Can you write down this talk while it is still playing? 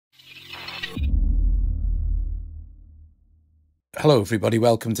Hello everybody,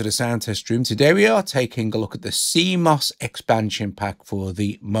 welcome to the sound test room. Today we are taking a look at the CMOS expansion pack for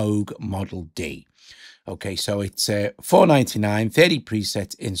the Moog Model D. Okay, so it's $4.99, 30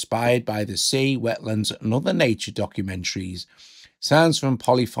 presets inspired by the sea, wetlands and other nature documentaries. Sounds from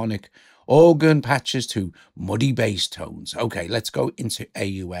polyphonic organ patches to muddy bass tones. Okay, let's go into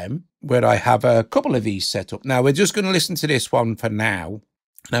AUM, where I have a couple of these set up. Now we're just going to listen to this one for now.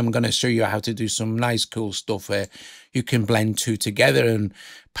 And I'm going to show you how to do some nice cool stuff where you can blend two together and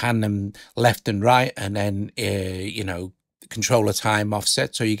pan them left and right, and then, you know, control a time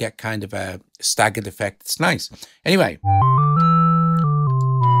offset so you get kind of a staggered effect. It's nice. Anyway,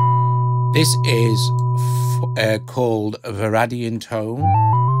 this is called a Viridian tone.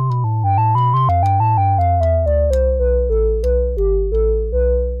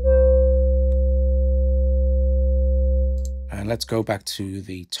 And let's go back to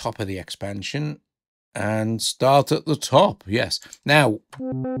the top of the expansion and start at the top. Yes. Now,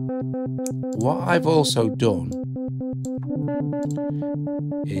 what I've also done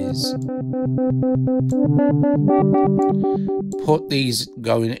is put these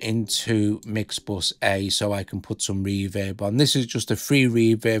going into mix bus A so I can put some reverb on. This is just a free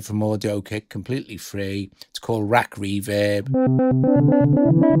reverb from Audio Kit, completely free. It's called Rack Reverb.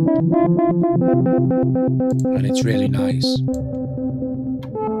 And it's really nice.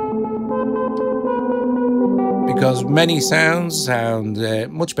 Because many sounds sound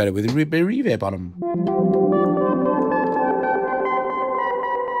much better with a bit of reverb on them.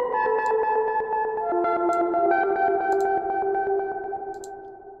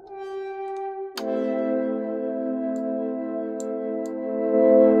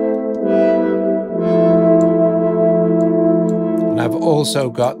 And I've also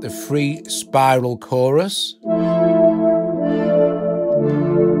got the free spiral chorus.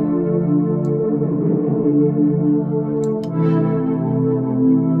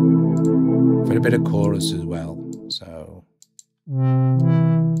 For a bit of chorus as well. So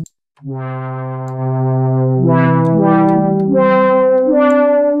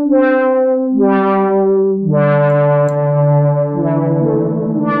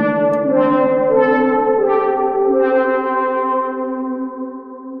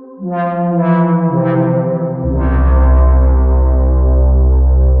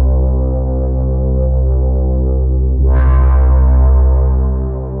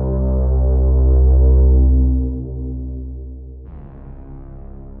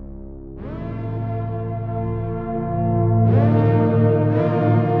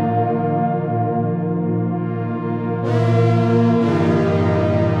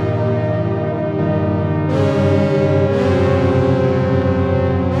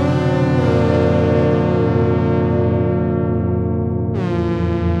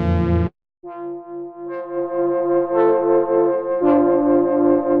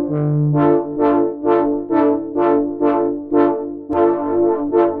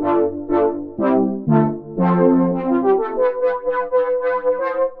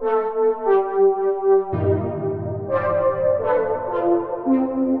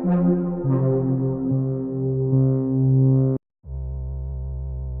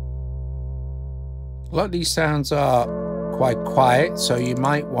a lot of these sounds are quite quiet, so you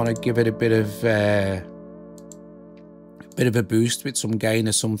might want to give it a bit of a boost with some gain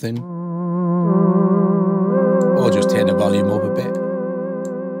or something, or just turn the volume up a bit.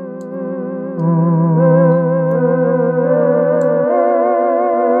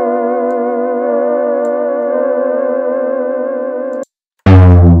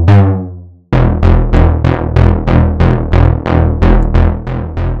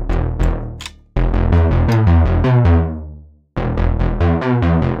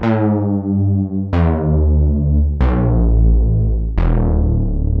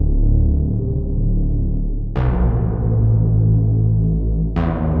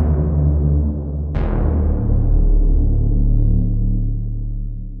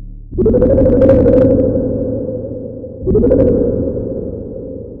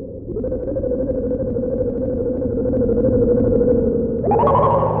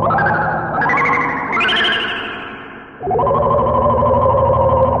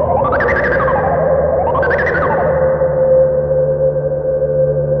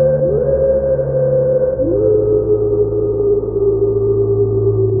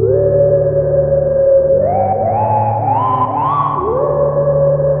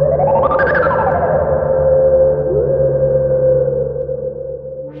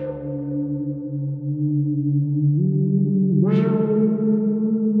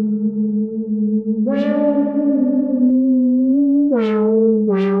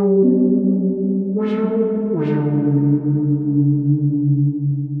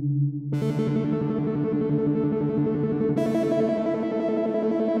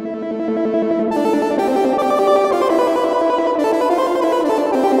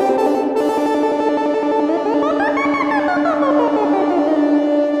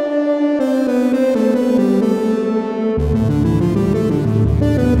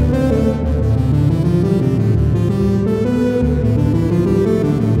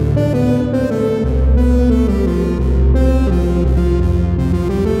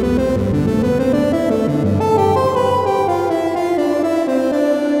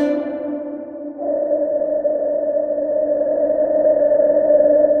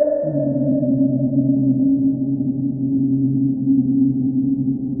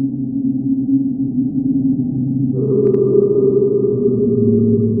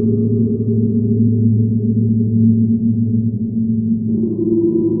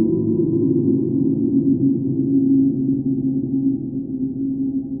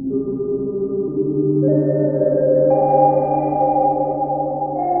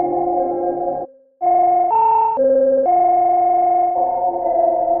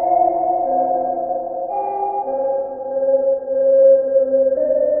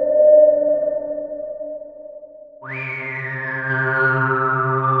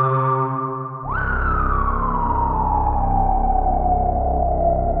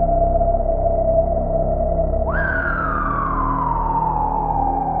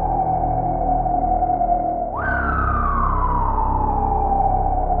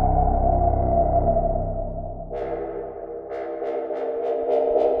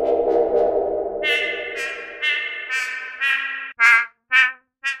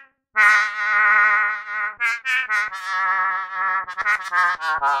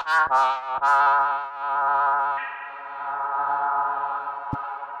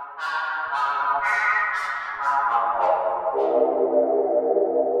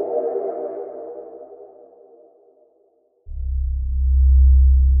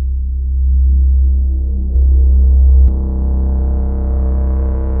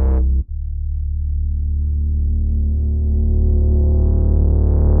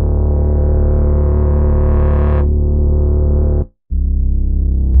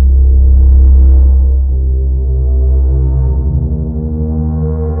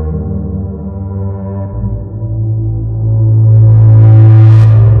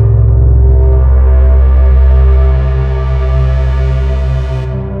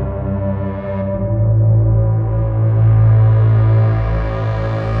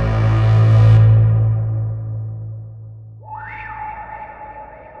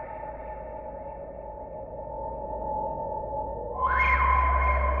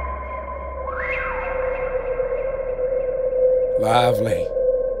 Lovely.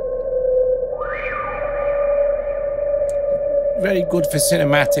 Very good for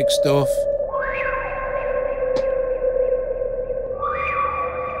cinematic stuff.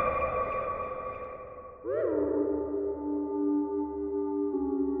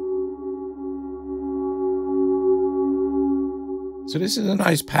 So this is a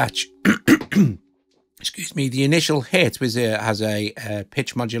nice patch. Excuse me. The initial hit was has a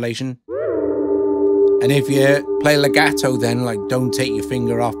pitch modulation. And if you play legato, then like don't take your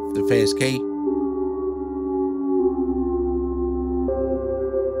finger off the first key.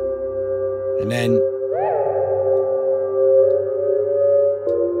 And then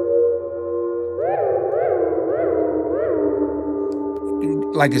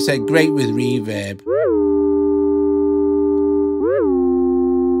like I said, great with reverb.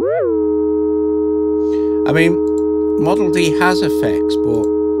 I mean, Model D has effects, but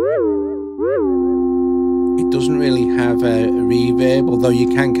doesn't really have a reverb, although you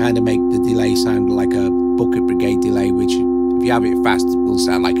can kind of make the delay sound like a bucket brigade delay, which if you have it fast it will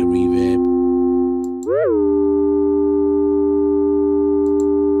sound like a reverb.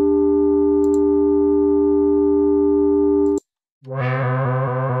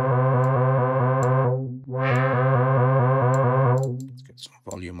 Let's get some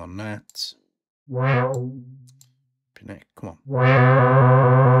volume on that. Come on.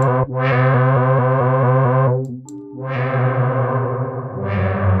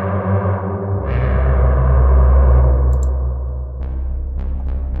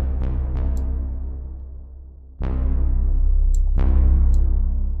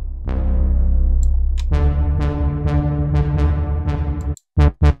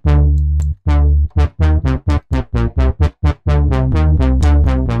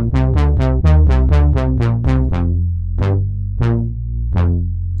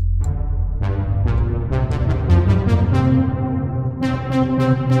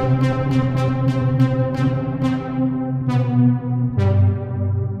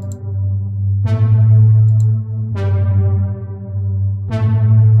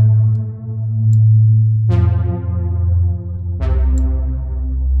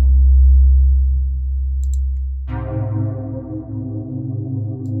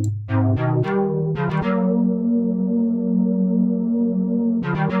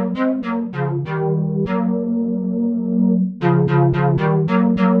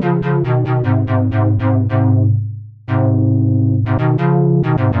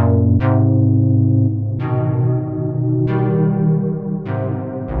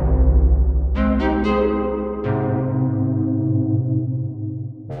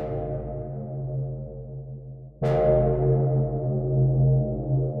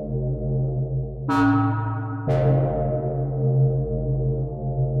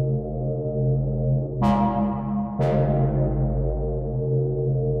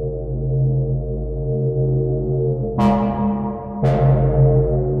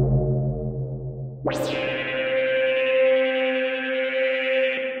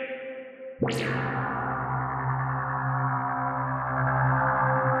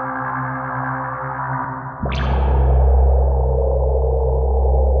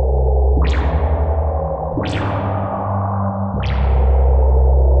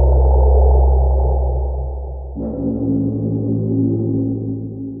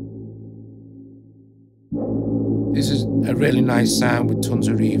 This is a really nice sound with tons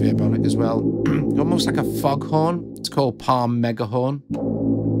of reverb on it as well. Almost like a foghorn. It's called Palm Megaphone,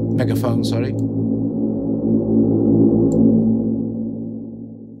 sorry.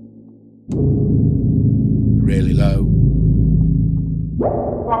 Really low.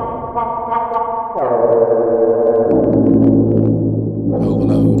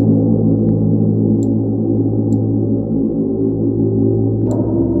 Overload.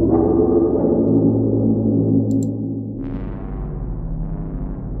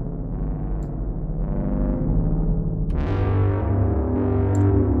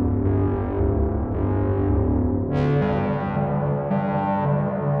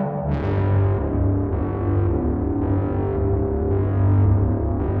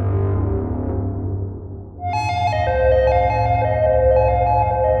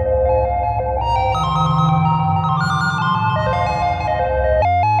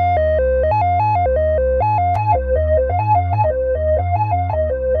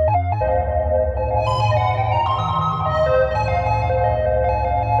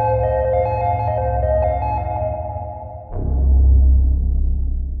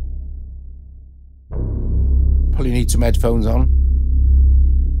 Probably need some headphones on.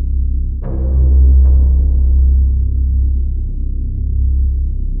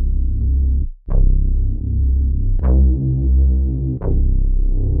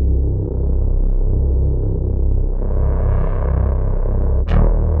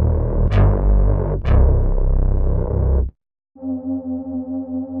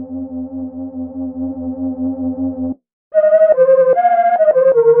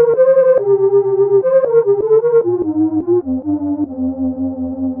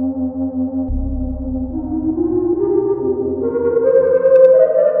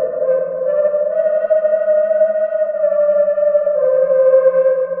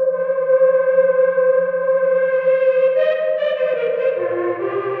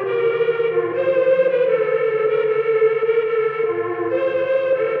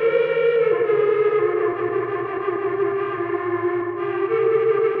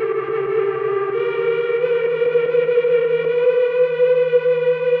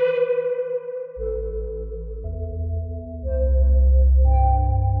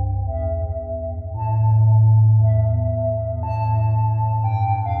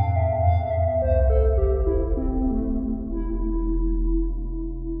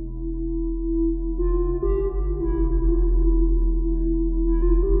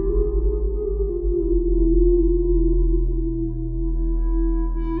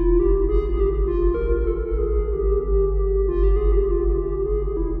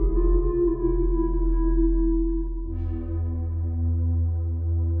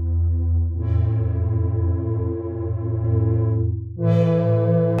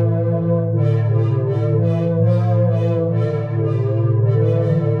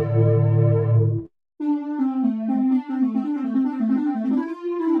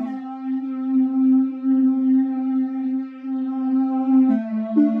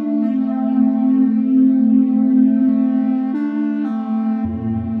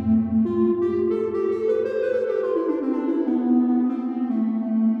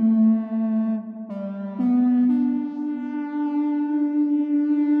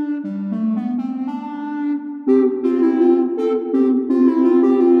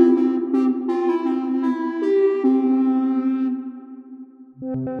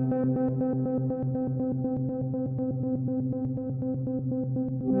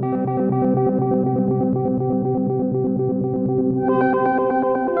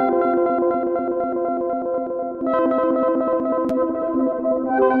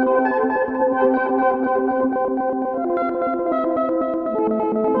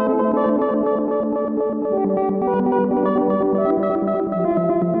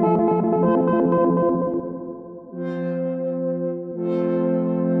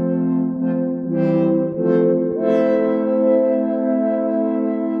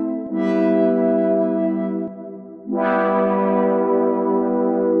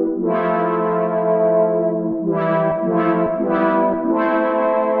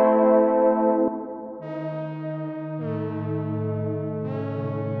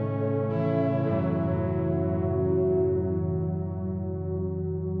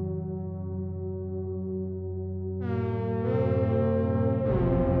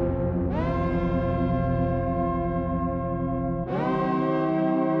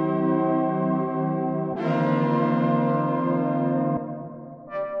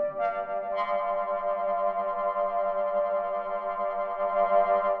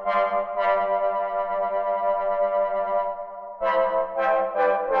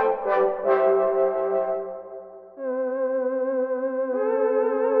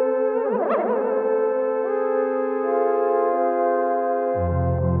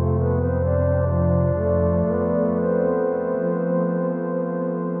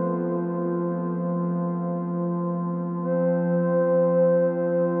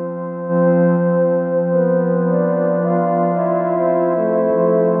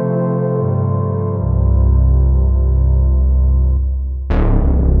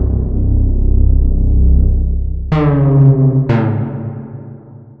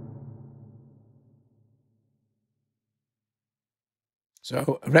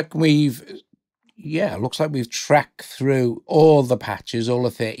 So I reckon looks like we've tracked through all the patches, all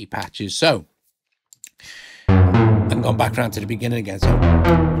the 30 patches. So, and gone back around to the beginning again.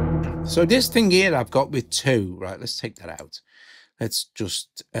 So this thing here I've got with 2, right? Let's take that out. Let's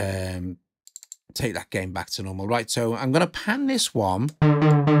just take that game back to normal. Right, so I'm going to pan this one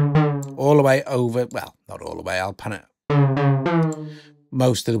all the way over. Well, not all the way. I'll pan it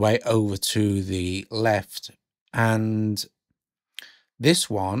most of the way over to the left. And this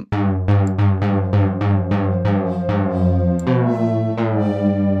one,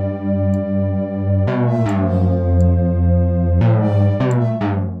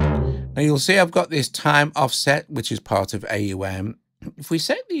 see I've got this time offset, which is part of AUM. If we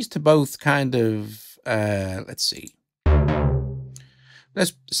set these to both kind of, let's see.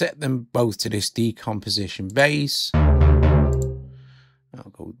 Let's set them both to this decomposition base.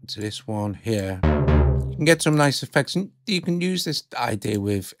 I'll go to this one here. You can get some nice effects. And you can use this idea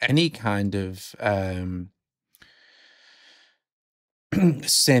with any kind of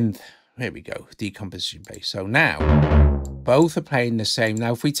synth. Here we go, decomposition base. So now both are playing the same.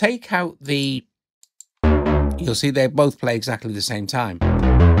 Now if we take out the, you'll see they both play exactly the same time.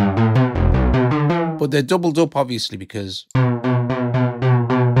 But they're doubled up obviously because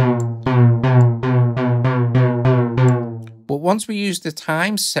once we use the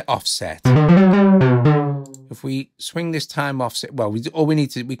time set offset, if we swing this time offset, well, all we need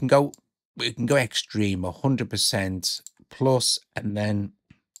to, we can go extreme 100% plus, and then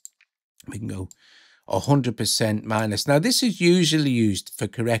we can go 100% minus. Now this is usually used for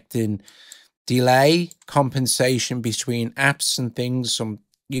correcting delay compensation between apps and things.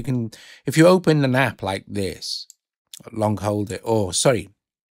 You can, if you open an app like this, long hold it, or sorry,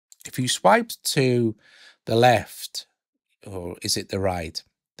 if you swipe to the left, or is it the right?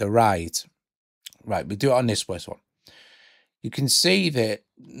 The right. Right, we do it on this first one. You can see that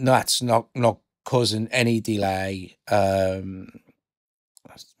that's not causing any delay. Let's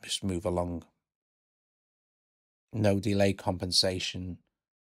just move along. No delay compensation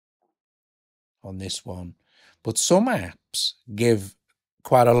on this one. But some apps give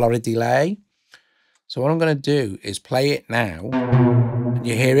quite a lot of delay. So what I'm going to do is play it now. And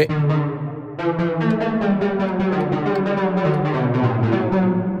you hear it?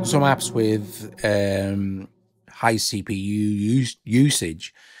 Some apps with high CPU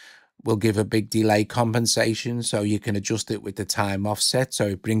usage will give a big delay compensation, so you can adjust it with the time offset, so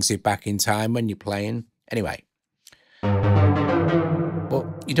it brings it back in time when you're playing. Anyway, but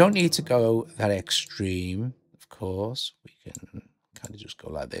you don't need to go that extreme, of course. We can kind of just go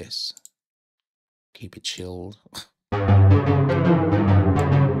like this. Keep it chilled.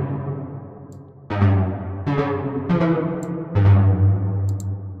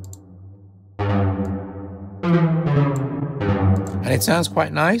 And it sounds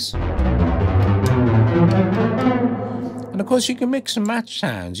quite nice. And of course you can mix and match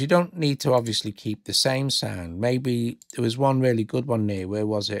sounds. You don't need to obviously keep the same sound. Maybe there was one really good one there. Where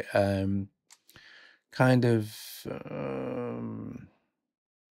was it? Kind of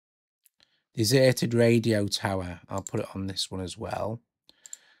deserted radio tower. I'll put it on this one as well.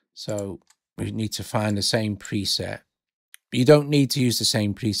 So we need to find the same preset. You don't need to use the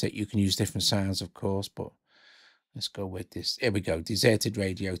same preset. You can use different sounds, of course, but let's go with this. Here we go. Deserted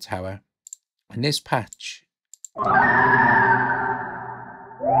radio tower. And this patch, take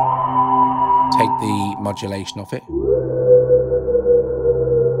the modulation off it.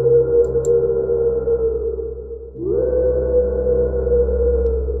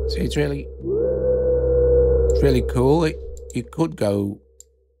 See, it's really cool. You could go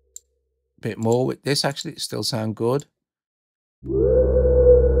a bit more with this. Actually, it still sound good.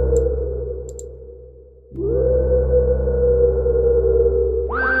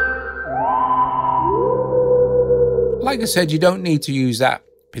 Like I said, you don't need to use that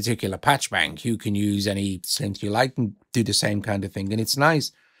particular patch bank. You can use any synth you like and do the same kind of thing. And it's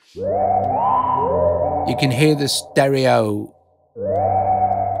nice. You can hear the stereo.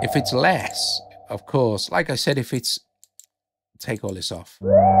 If it's less, of course, like I said, if it's, take all this off.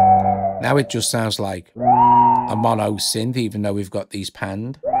 Now it just sounds like a mono synth, even though we've got these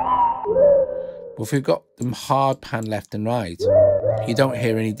panned. But if we've got them hard pan left and right, you don't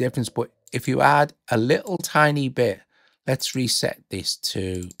hear any difference. But if you add a little tiny bit, let's reset this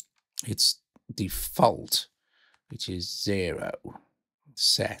to its default, which is 0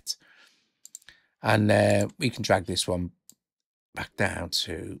 set. And we can drag this one back down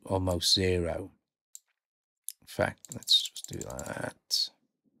to almost 0. In fact, let's just do that.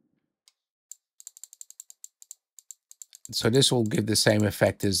 So this will give the same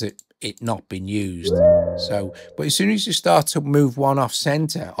effect as it not been used. So, but as soon as you start to move one off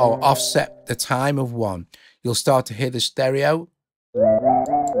center or offset the time of one, you'll start to hear the stereo.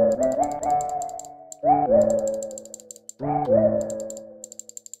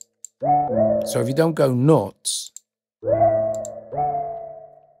 So if you don't go nuts,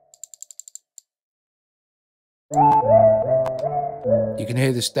 you can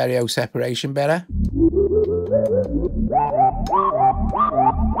hear the stereo separation better.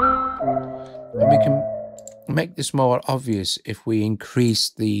 And we can make this more obvious if we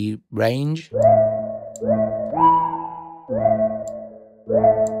increase the range.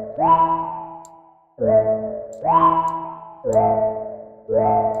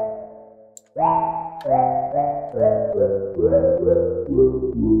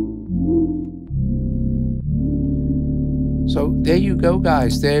 So there you go,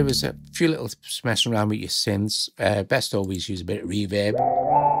 guys. There is a few little tips messing around with your synths. Best always use a bit of reverb.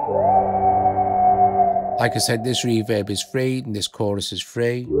 Like I said, this reverb is free and this chorus is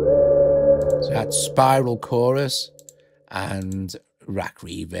free. So that's spiral chorus and rack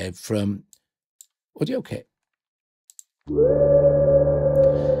reverb from Audio Kit.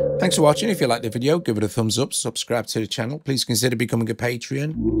 Thanks for watching. If you liked the video, give it a thumbs up, subscribe to the channel. Please consider becoming a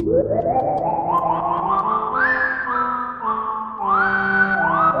Patreon.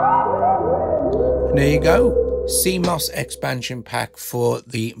 And there you go, CMOS expansion pack for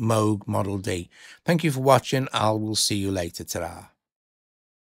the Moog Model D. Thank you for watching. I will see you later. Ta-ra.